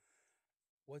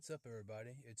What's up,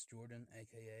 everybody? It's Jordan,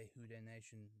 aka Who Dey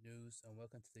Nation News, and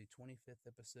welcome to the 25th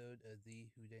episode of the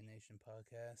Who Dey Nation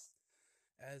podcast.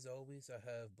 As always, I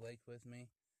have Blake with me,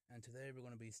 and today we're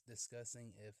going to be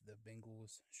discussing if the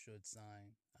Bengals should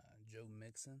sign Joe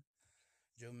Mixon.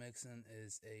 Joe Mixon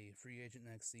is a free agent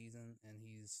next season, and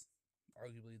he's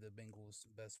arguably the Bengals'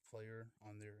 best player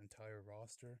on their entire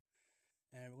roster.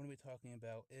 And we're going to be talking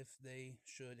about if they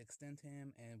should extend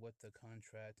him and what the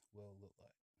contract will look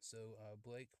like. So,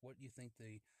 Blake, what do you think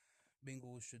the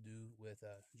Bengals should do with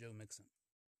Joe Mixon?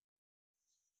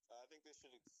 I think they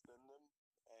should extend him,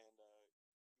 and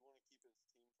you want to keep it as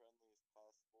team friendly as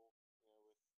possible. We've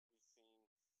seen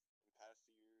in past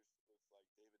years with like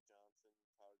David Johnson,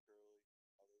 Todd Gurley,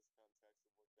 how those contracts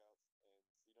have worked out, and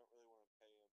so you don't really want to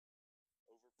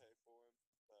overpay for him.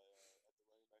 But at the running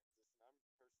back position, I'm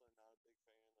personally not a big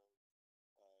fan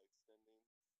of extending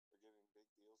or giving big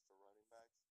deals to running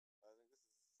backs. I think this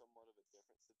is somewhat of a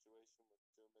different situation with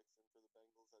Joe Mixon for the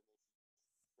Bengals. I think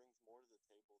he brings more to the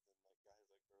table than like guys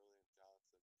like Gurley and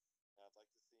Johnson. And I'd like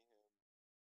to see him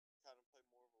kind of play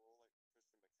more of a role like Christian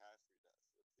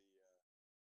McCaffrey does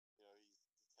with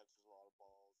he catches a lot of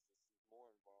balls, just he's more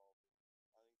involved.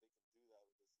 And I think they can do that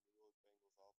with this new look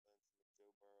Bengals offense and with Joe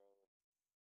Burrow.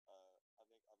 And I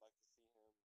think I'd like to see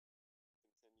him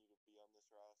continue to be on this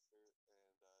roster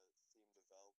and see him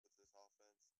develop with this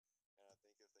offense. And I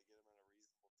think if they get him on a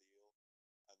reasonable deal,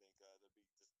 I think that'd be just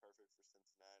perfect for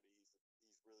Cincinnati.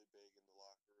 He's really big in the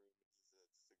locker room, and he's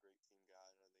just a great team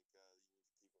guy. And I think you need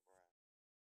to keep him around.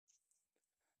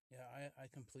 Yeah, I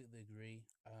completely agree.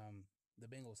 The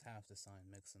Bengals have to sign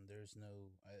Mixon. There's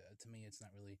no, to me, it's not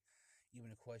really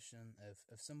even a question.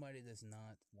 If somebody does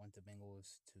not want the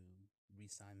Bengals to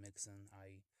re-sign Mixon,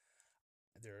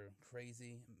 they're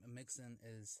crazy. Mixon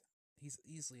he's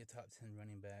easily a top 10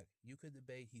 running back. You could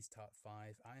debate he's top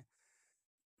five.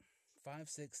 Five,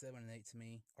 six, seven, and eight to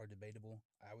me are debatable.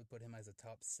 I would put him as a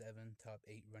top seven, top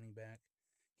eight running back.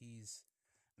 He's,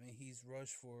 he's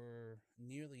rushed for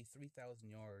nearly 3,000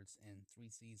 yards in 3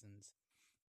 seasons.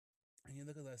 And you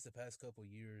look at us the past couple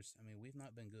years. We've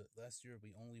not been good. Last year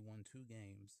we only won 2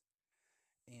 games,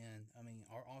 and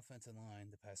our offensive line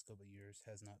the past couple years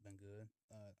has not been good.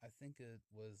 I think it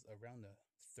was around the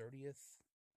 30th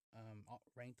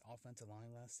ranked offensive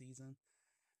line last season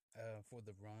for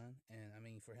the run. And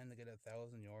for him to get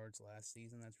 1,000 yards last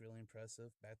season, that's really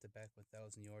impressive. Back to back with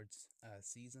 1,000 yards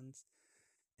seasons.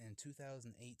 In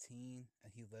 2018,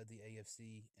 he led the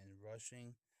AFC in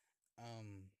rushing.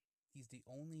 He's the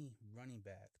only running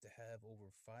back to have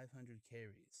over 500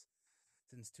 carries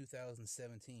since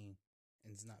 2017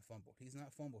 and is not fumbled. He's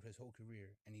not fumbled his whole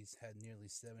career, and he's had nearly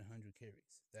 700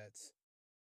 carries. That's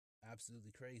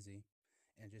absolutely crazy,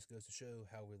 and just goes to show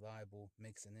how reliable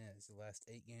Mixon is. The last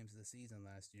 8 games of the season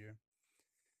last year,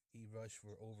 he rushed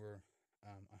for over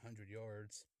 100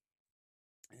 yards.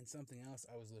 And something else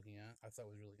I was looking at, I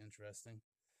thought was really interesting.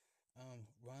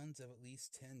 Runs of at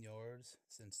least 10 yards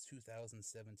since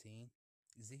 2017.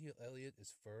 Ezekiel Elliott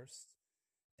is first,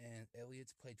 and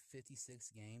Elliott's played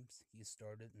 56 games. He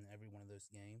started in every one of those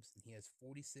games, and he has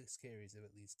 46 carries of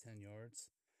at least 10 yards.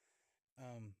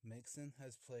 Mixon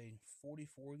has played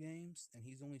 44 games, and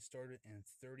he's only started in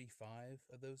 35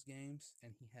 of those games,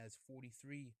 and he has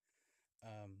 43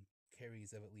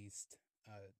 carries of at least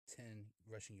 10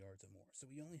 rushing yards or more. So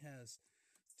he only has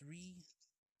three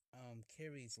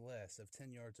carries less of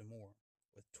 10 yards or more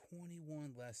with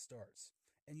 21 less starts.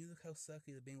 And you look how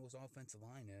sucky the Bengals' offensive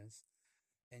line is.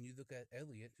 And you look at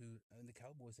Elliott, who the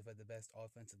Cowboys have had the best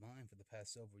offensive line for the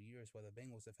past several years, while the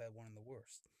Bengals have had one of the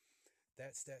worst.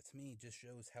 That stat to me just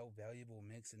shows how valuable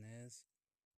Mixon is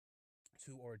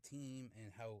to our team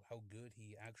and how good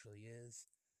he actually is.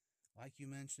 Like you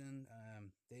mentioned,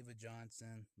 David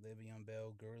Johnson, Le'Veon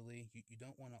Bell, Gurley, you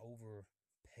don't want to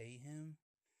overpay him.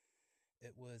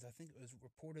 I think it was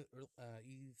reported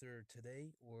either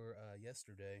today or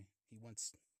yesterday. He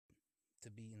wants to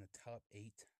be in the top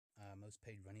 8 most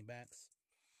paid running backs.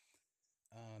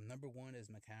 Number 1 is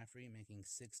McCaffrey, making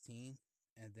 16,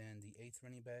 and then the 8th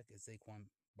running back is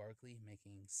Saquon Barkley,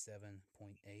 making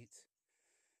 7.8.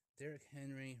 Derrick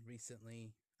Henry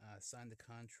recently signed a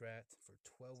contract for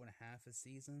 12.5 a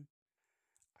season.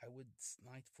 I would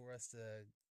like for us to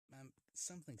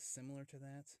something similar to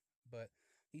that, but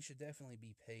he should definitely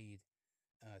be paid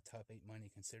top 8 money,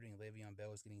 considering Le'Veon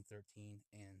Bell is getting 13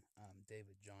 and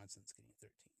David Johnson's getting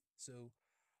 13. So,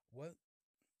 what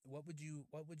what would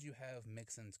you have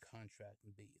Mixon's contract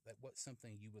be? Like, what's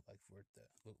something you would like for it to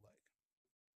look like?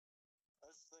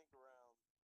 I just think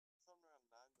something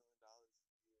around $9 million a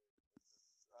year.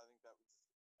 I think that would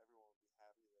everyone would be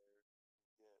happy there.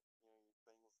 You get, your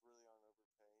Bengals really aren't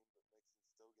overpaying, but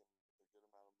Mixon's still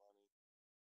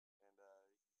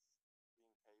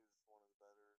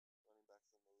better running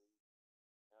backs in the league.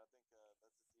 And I think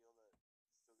that's a deal that he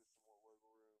still gets some more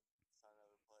wiggle room, sign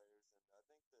other players. And I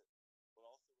think that what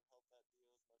also would help that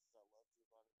deal, as much as I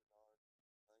love Giovanni Bernard,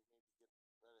 I think maybe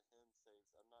get rid of him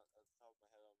saves. I'm not at the top of my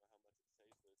head. I don't know how much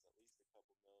it saves, but it's at least a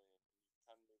couple million. And you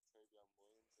kind of move Travion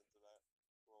Williams into that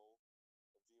role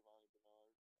of Giovanni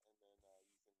Bernard, and then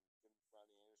you can give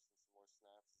Ronnie Anderson some more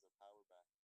snaps as a power back.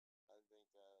 I think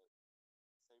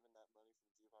saving that money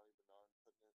from Giovanni Bernard and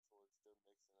putting it towards Joe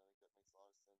Mixon, I think that makes a lot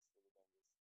of sense for the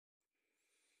Bengals.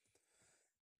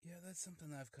 Yeah, that's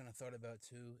something I've kind of thought about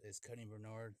too. Is cutting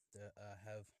Bernard to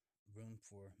have room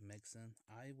for Mixon.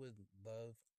 I would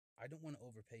love. I don't want to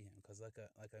overpay him because, like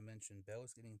I mentioned,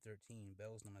 Bell's getting 13.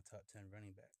 Bell's not a top 10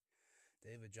 running back.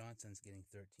 David Johnson's getting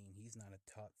 13. He's not a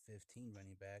top 15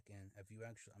 running back. And if you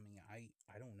actually,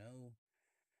 I don't know.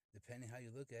 Depending how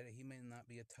you look at it, he may not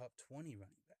be a top 20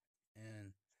 running back.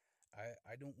 And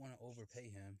I don't want to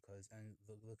overpay him because and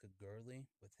look at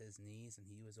Gurley with his knees and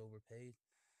he was overpaid.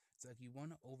 It's like you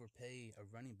want to overpay a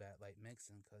running back like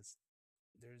Mixon because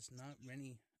there's not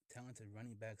many talented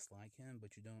running backs like him,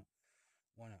 but you don't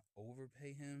want to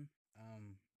overpay him.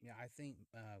 Yeah, I think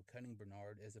cutting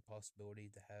Bernard is a possibility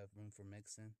to have room for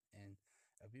Mixon, and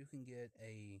if you can get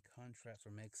a contract for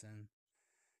Mixon,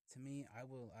 to me, I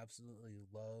will absolutely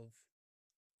love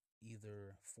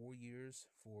either 4 years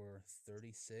for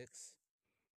 36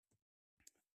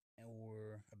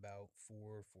 or about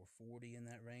 4 for 40 in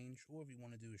that range, or if you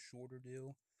want to do a shorter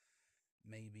deal,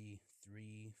 maybe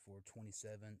 3 for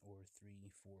 27 or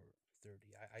 3 for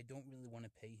 30. I don't really want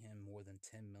to pay him more than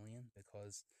 10 million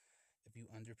because if you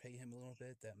underpay him a little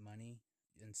bit, that money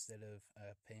instead of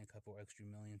paying a couple extra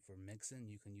million for Mixon,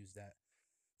 you can use that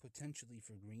potentially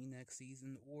for Green next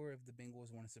season, or if the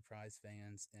Bengals want to surprise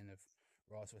fans and if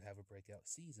Ross would have a breakout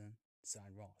season,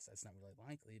 sign Ross. That's not really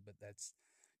likely, but that's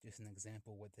just an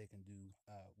example of what they can do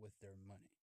with their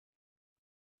money.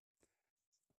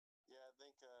 Yeah, I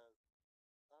think I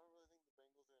don't really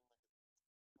think the Bengals are in like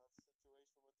a tough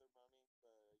situation with their money,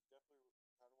 but you definitely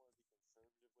kind of want to be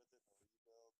conservative with it in a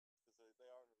rebuild because they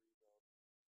are in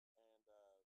a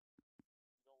rebuild,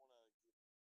 and you don't want to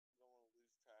you don't want to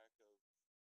lose track of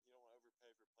you don't want to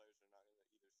overpay for players that are not going to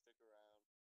either stick around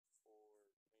or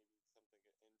maybe something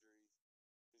get injuries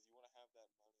because you want to have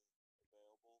that money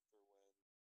available for when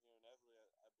inevitably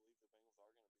I believe the Bengals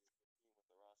are going to be a good team with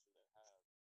the roster they have.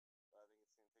 But I think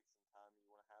it's going to take some time. You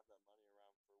want to have that money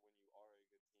around for when you are a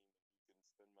good team and you can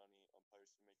spend money on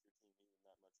players to make your team even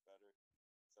that much better.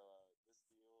 So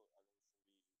this deal, I think it's going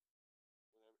to be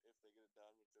whenever if they get it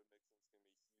done with Joe Mixon, it's going to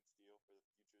be a huge deal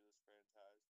for the future of this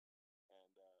franchise. And I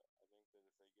think that if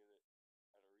they get it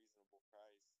at a reasonable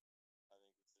price, I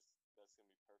think it's just that's going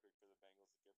to be perfect for the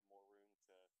Bengals to give more room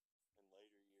to in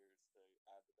later years to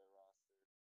add to their roster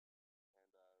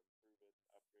and improve it and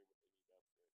upgrade what they need to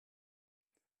upgrade.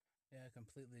 Yeah, I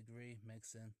completely agree.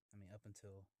 Mixon, up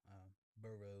until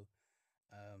Burrow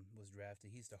was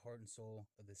drafted, he's the heart and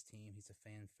soul of this team. He's a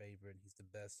fan favorite. He's the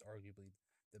best, arguably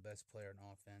the best player in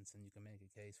offense, and you can make a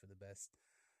case for the best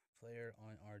player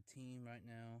on our team right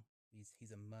now.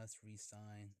 He's a must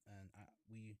re-sign, and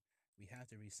we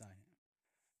have to re-sign him.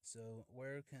 So,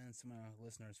 where can some of our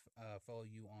listeners follow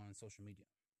you on social media?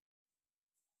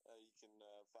 You can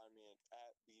find me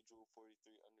at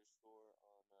bjewel43 underscore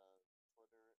on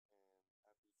Twitter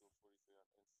and at bjewel43 on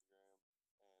Instagram,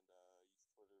 and use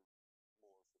Twitter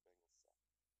more for Bengals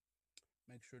stuff.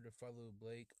 Make sure to follow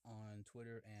Blake on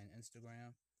Twitter and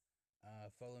Instagram.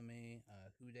 Follow me,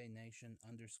 Houday Nation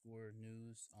underscore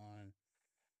news on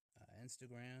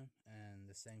Instagram, and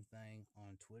the same thing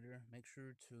on Twitter. Make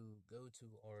sure to go to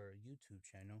our YouTube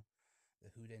channel, the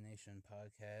Houday Nation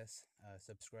podcast.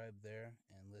 Subscribe there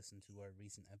and listen to our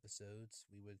recent episodes.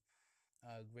 We would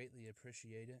greatly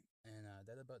appreciate it. And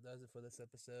that about does it for this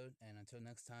episode. And until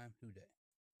next time, Houday.